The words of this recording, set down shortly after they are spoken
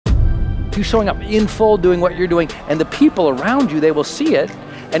You showing up in full, doing what you're doing, and the people around you, they will see it.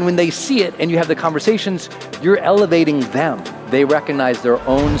 And when they see it and you have the conversations, you're elevating them. They recognize their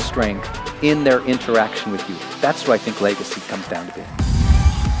own strength in their interaction with you. That's what I think legacy comes down to be.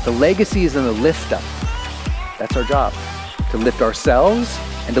 The legacy is in the lift up. That's our job, to lift ourselves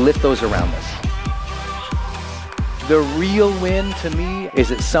and to lift those around us. The real win to me is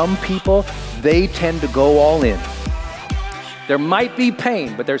that some people, they tend to go all in. There might be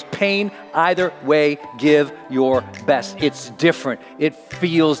pain, but there's pain either way. Give your best. It's different. It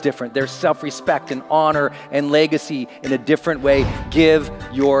feels different. There's self-respect and honor and legacy in a different way. Give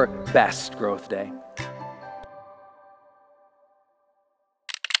your best, Growth Day.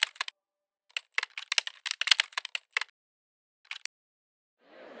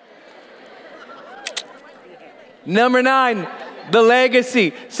 Number 9, the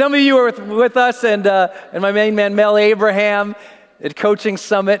legacy. Some of you are with us and my main man, Mel Abraham, at Coaching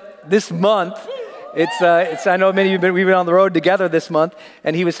Summit this month. I know many of you, we've been on the road together this month,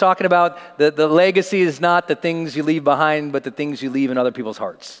 and he was talking about the legacy is not the things you leave behind, but the things you leave in other people's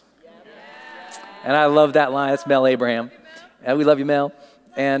hearts. And I love that line. That's Mel Abraham. And we love you, Mel.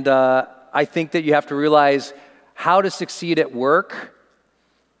 And I think that you have to realize how to succeed at work.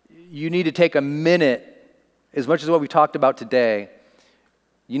 You need to take a minute, as much as what we talked about today.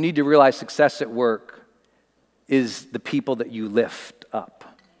 You need to realize success at work is the people that you lift up.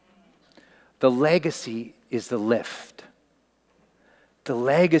 The legacy is the lift. The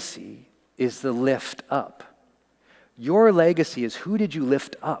legacy is the lift up. Your legacy is who did you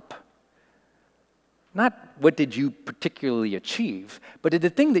lift up? Not what did you particularly achieve, but did the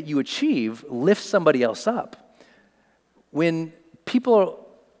thing that you achieve lift somebody else up? When people,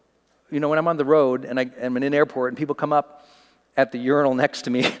 when I'm on the road and I'm in an airport and people come up at the urinal next to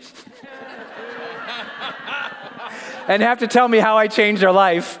me and have to tell me how I changed their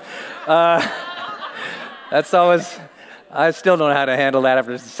life, that's always, I still don't know how to handle that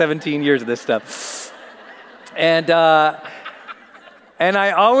after 17 years of this stuff. And I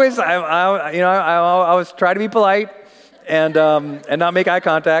always try to be polite and not make eye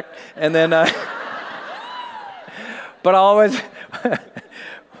contact, and then, but I always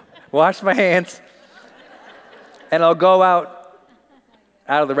wash my hands, and I'll go out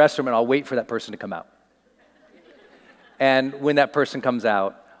of the restroom and I'll wait for that person to come out. And when that person comes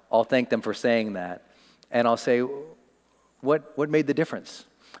out, I'll thank them for saying that. And I'll say, what made the difference?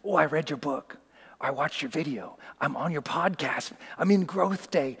 Oh, I read your book. I watched your video. I'm on your podcast. I'm in Growth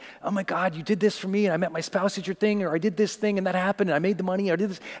Day. Oh my God, you did this for me, and I met my spouse at your thing, or I did this thing and that happened, and I made the money, or I did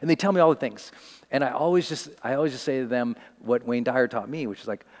this. And they tell me all the things. And I always just say to them what Wayne Dyer taught me, which is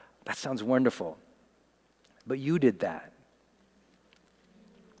like, that sounds wonderful. But you did that.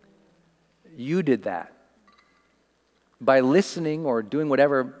 You did that. By listening or doing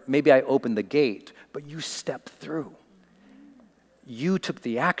whatever, maybe I opened the gate, but you stepped through. You took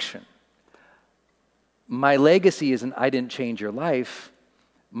the action. My legacy isn't I didn't change your life.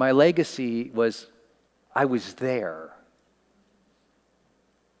 My legacy was I was there.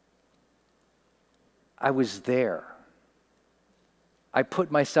 I was there. I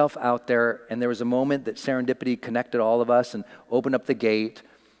put myself out there, and there was a moment that serendipity connected all of us and opened up the gate.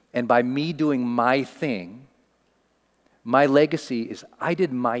 And by me doing my thing, my legacy is I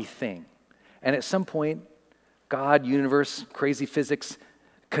did my thing. And at some point, God, universe, crazy physics,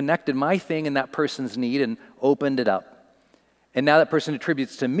 connected my thing and that person's need and opened it up. And now that person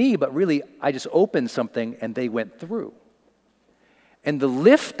attributes to me, but really I just opened something and they went through. And the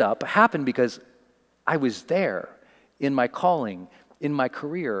lift up happened because I was there in my calling, in my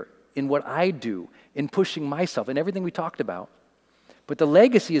career, in what I do, in pushing myself, in everything we talked about. But the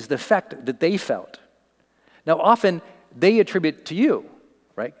legacy is the effect that they felt. Now often they attribute to you,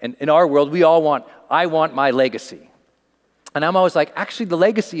 right? And in our world, I want my legacy. And I'm always like, actually the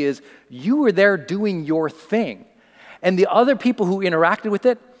legacy is you were there doing your thing. And the other people who interacted with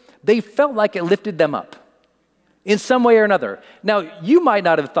it, they felt like it lifted them up in some way or another. Now, you might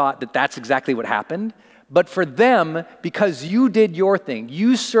not have thought that that's exactly what happened, but for them, because you did your thing,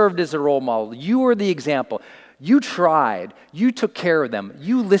 you served as a role model, you were the example, you tried, you took care of them,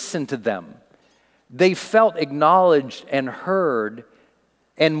 you listened to them. They felt acknowledged and heard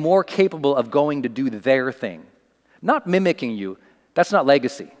and more capable of going to do their thing. Not mimicking you. That's not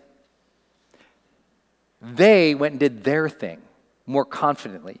legacy. They went and did their thing more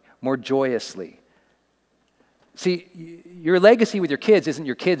confidently, more joyously. See, your legacy with your kids isn't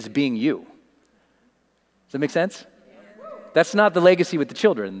your kids being you. Does that make sense? That's not the legacy with the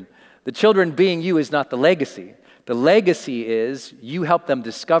children. The children being you is not the legacy. The legacy is you help them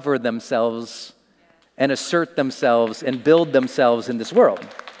discover themselves and assert themselves and build themselves in this world.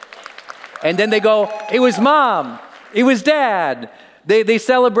 And then they go, it was mom, it was dad. They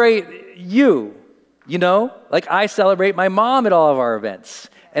celebrate you, you know? Like I celebrate my mom at all of our events.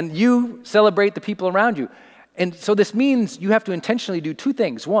 And you celebrate the people around you. And so this means you have to intentionally do two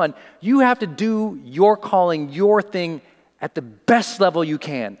things. One, you have to do your calling, your thing at the best level you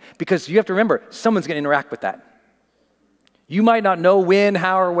can. Because you have to remember, someone's going to interact with that. You might not know when,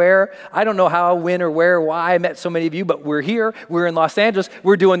 how, or where. I don't know how, when, or where, why I met so many of you, but we're here. We're in Los Angeles.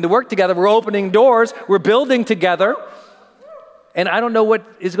 We're doing the work together. We're opening doors. We're building together. And I don't know what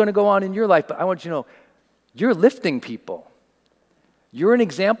is going to go on in your life, but I want you to know, you're lifting people. You're an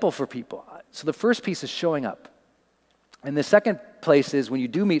example for people. So the first piece is showing up. And the second place is when you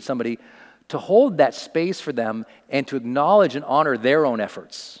do meet somebody, to hold that space for them and to acknowledge and honor their own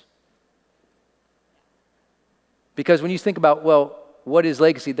efforts. Because when you think about, well, what is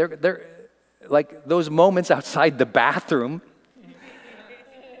legacy? They're like those moments outside the bathroom.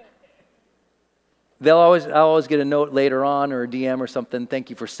 I'll always get a note later on or a DM or something, thank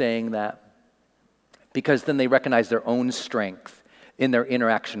you for saying that. Because then they recognize their own strength in their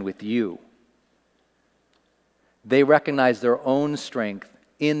interaction with you. They recognize their own strength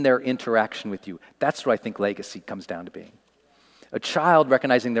in their interaction with you. That's what I think legacy comes down to being. A child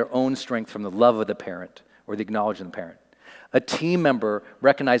recognizing their own strength from the love of the parent or the acknowledgement of the parent. A team member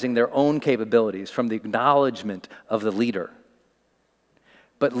recognizing their own capabilities from the acknowledgement of the leader.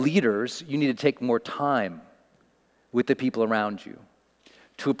 But leaders, you need to take more time with the people around you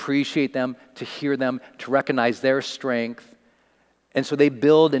to appreciate them, to hear them, to recognize their strength. And so they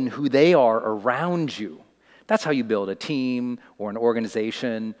build in who they are around you. That's how you build a team or an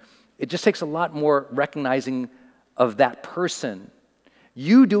organization. It just takes a lot more recognizing of that person.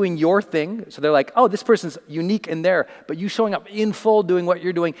 You doing your thing, so they're like, oh, this person's unique in there, but you showing up in full doing what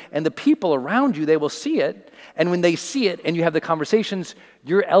you're doing, and the people around you, they will see it, and when they see it and you have the conversations,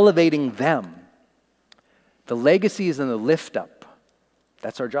 you're elevating them. The legacy is in the lift up.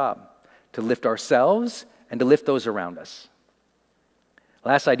 That's our job, to lift ourselves and to lift those around us.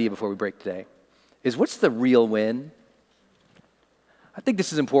 Last idea before we break today is what's the real win? I think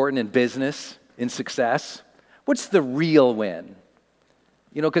this is important in business, in success. What's the real win?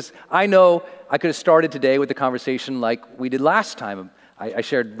 You know, because I know I could have started today with a conversation like we did last time. I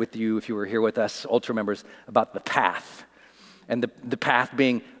shared with you, if you were here with us, Ultra members, about the path. And the path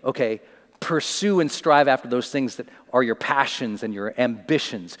being, okay, pursue and strive after those things that are your passions and your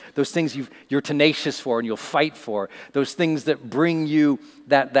ambitions, those things you're tenacious for and you'll fight for, those things that bring you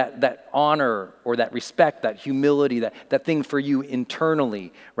that honor or that respect, that humility, that thing for you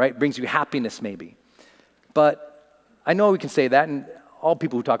internally, right? Brings you happiness maybe. But I know we can say that, and all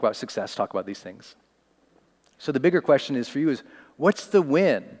people who talk about success talk about these things. So the bigger question is for you is, what's the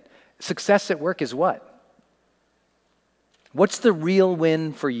win? Success at work is what? What's the real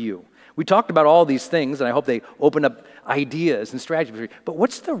win for you? We talked about all these things, and I hope they open up ideas and strategies for you. But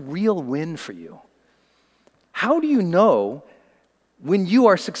what's the real win for you? How do you know when you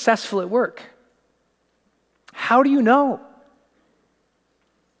are successful at work? How do you know?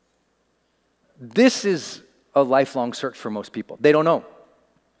 This is a lifelong search for most people. They don't know.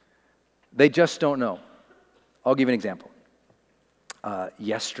 They just don't know. I'll give you an example.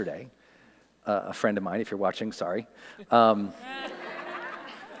 Yesterday, a friend of mine, if you're watching, sorry.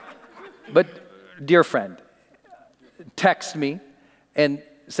 But dear friend, texted me and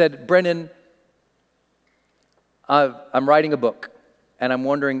said, Brendon, I'm writing a book, and I'm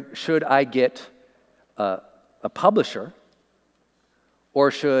wondering, should I get a publisher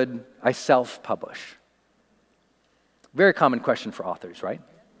or should I self-publish? Very common question for authors, right?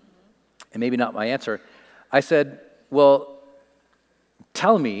 And maybe not my answer. I said, well,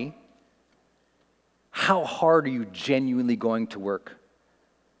 tell me, how hard are you genuinely going to work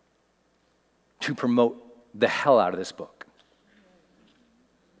to promote the hell out of this book?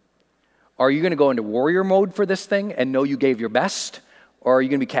 Are you going to go into warrior mode for this thing and know you gave your best, or are you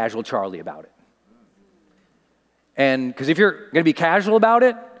going to be casual Charlie about it? And because if you're going to be casual about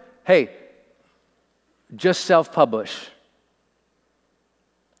it, hey, just self-publish.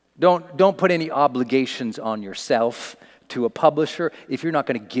 Don't put any obligations on yourself to a publisher if you're not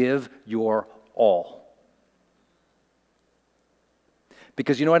going to give your all.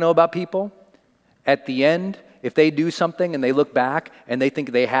 Because you know what I know about people? At the end, if they do something and they look back and they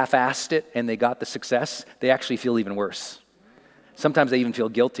think they half-assed it and they got the success, they actually feel even worse. Sometimes they even feel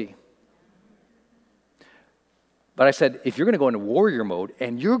guilty. But I said, if you're going to go into warrior mode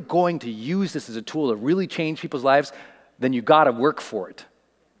and you're going to use this as a tool to really change people's lives, then you got to work for it.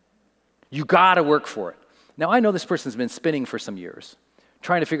 You got to work for it. Now, I know this person's been spinning for some years,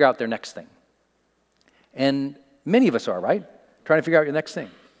 trying to figure out their next thing. And many of us are, right? Trying to figure out your next thing.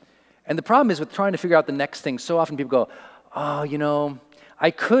 And the problem is with trying to figure out the next thing, so often people go, oh, I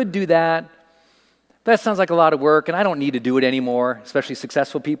could do that. That sounds like a lot of work, and I don't need to do it anymore, especially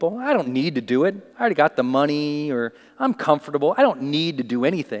successful people. I don't need to do it. I already got the money, or I'm comfortable. I don't need to do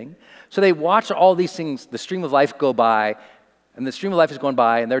anything. So they watch all these things, the stream of life go by, and the stream of life is going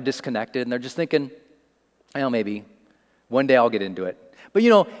by, and they're disconnected, and they're just thinking, well, maybe one day I'll get into it. But,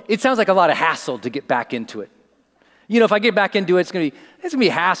 it sounds like a lot of hassle to get back into it. If I get back into it, it's going to be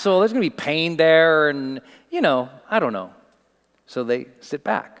hassle. There's going to be pain there, and, I don't know. So they sit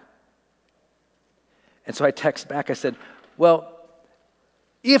back. And so I text back, I said, well,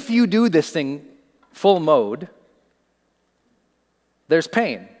 if you do this thing full mode, there's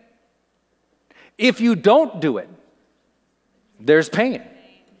pain. If you don't do it, there's pain.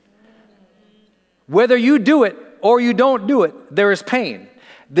 Whether you do it or you don't do it, there is pain.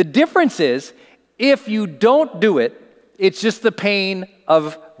 The difference is, if you don't do it, it's just the pain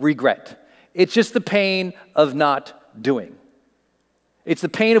of regret. It's just the pain of not doing. It's the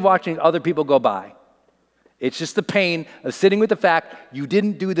pain of watching other people go by. It's just the pain of sitting with the fact you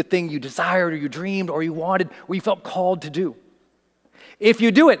didn't do the thing you desired or you dreamed or you wanted or you felt called to do. If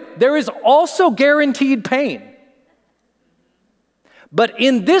you do it, there is also guaranteed pain. But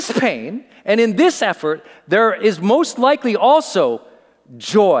in this pain and in this effort, there is most likely also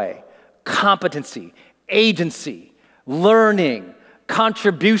joy, competency, agency, learning,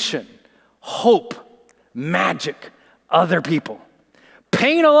 contribution, hope, magic, other people.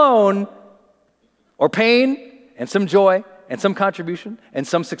 Pain alone, or pain and some joy and some contribution and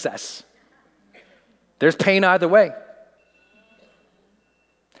some success. There's pain either way.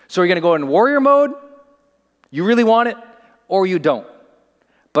 So you're going to go in warrior mode, you really want it, or you don't.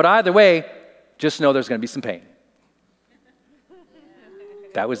 But either way, just know there's going to be some pain.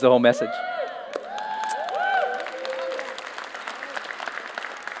 That was the whole message.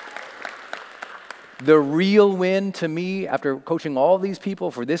 The real win to me, after coaching all these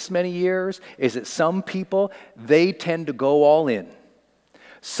people for this many years, is that some people, they tend to go all in.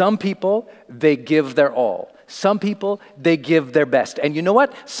 Some people, they give their all. Some people, they give their best. And you know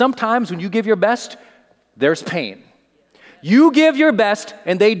what? Sometimes when you give your best, there's pain. You give your best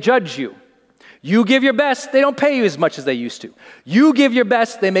and they judge you. You give your best, they don't pay you as much as they used to. You give your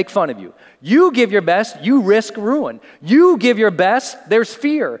best, they make fun of you. You give your best, you risk ruin. You give your best, there's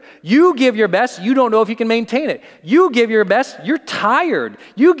fear. You give your best, you don't know if you can maintain it. You give your best, you're tired.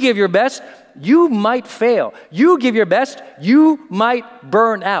 You give your best, you might fail. You give your best, you might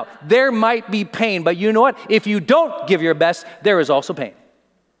burn out. There might be pain, but you know what? If you don't give your best, there is also pain.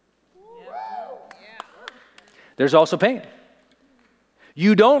 There's also pain.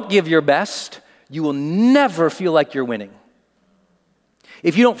 You don't give your best, you will never feel like you're winning.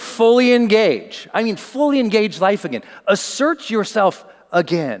 If you don't fully engage life again, assert yourself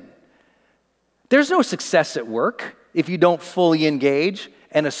again. There's no success at work if you don't fully engage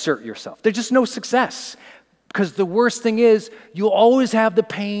and assert yourself. There's just no success. Because the worst thing is, you'll always have the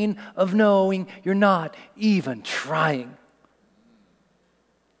pain of knowing you're not even trying.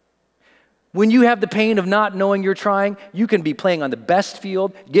 When you have the pain of not knowing you're trying, you can be playing on the best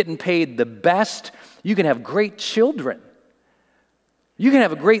field, getting paid the best. You can have great children. You can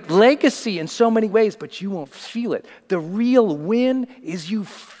have a great legacy in so many ways, but you won't feel it. The real win is you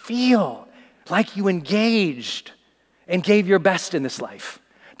feel like you engaged and gave your best in this life.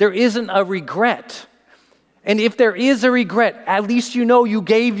 There isn't a regret. And if there is a regret, at least you know you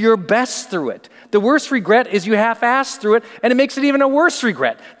gave your best through it. The worst regret is you half-assed through it, and it makes it even a worse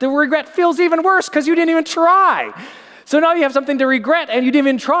regret. The regret feels even worse because you didn't even try. So now you have something to regret, and you didn't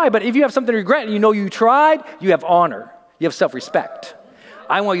even try. But if you have something to regret and you know you tried, you have honor. You have self-respect.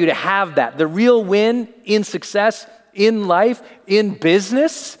 I want you to have that. The real win in success, in life, in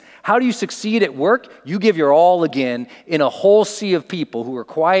business. How do you succeed at work? You give your all again in a whole sea of people who are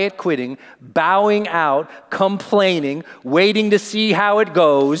quiet quitting, bowing out, complaining, waiting to see how it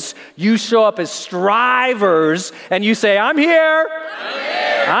goes. You show up as strivers and you say, I'm here.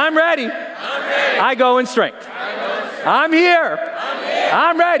 I'm ready. I go in strength. I'm here.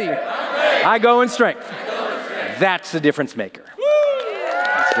 I'm ready. I go in strength. That's the difference maker.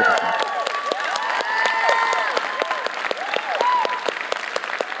 That's the difference maker.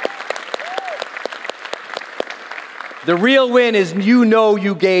 The real win is you know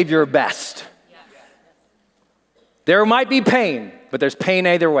you gave your best. There might be pain, but there's pain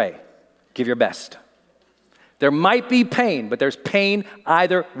either way. Give your best. There might be pain, but there's pain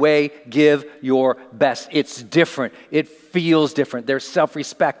either way. Give your best. It's different. It feels different. There's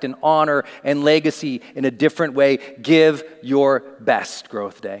self-respect and honor and legacy in a different way. Give your best,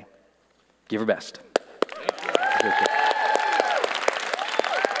 Growth Day. Give your best.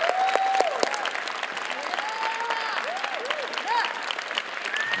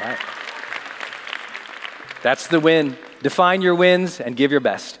 That's the win. Define your wins and give your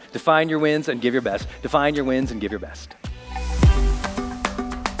best. Define your wins and give your best. Define your wins and give your best.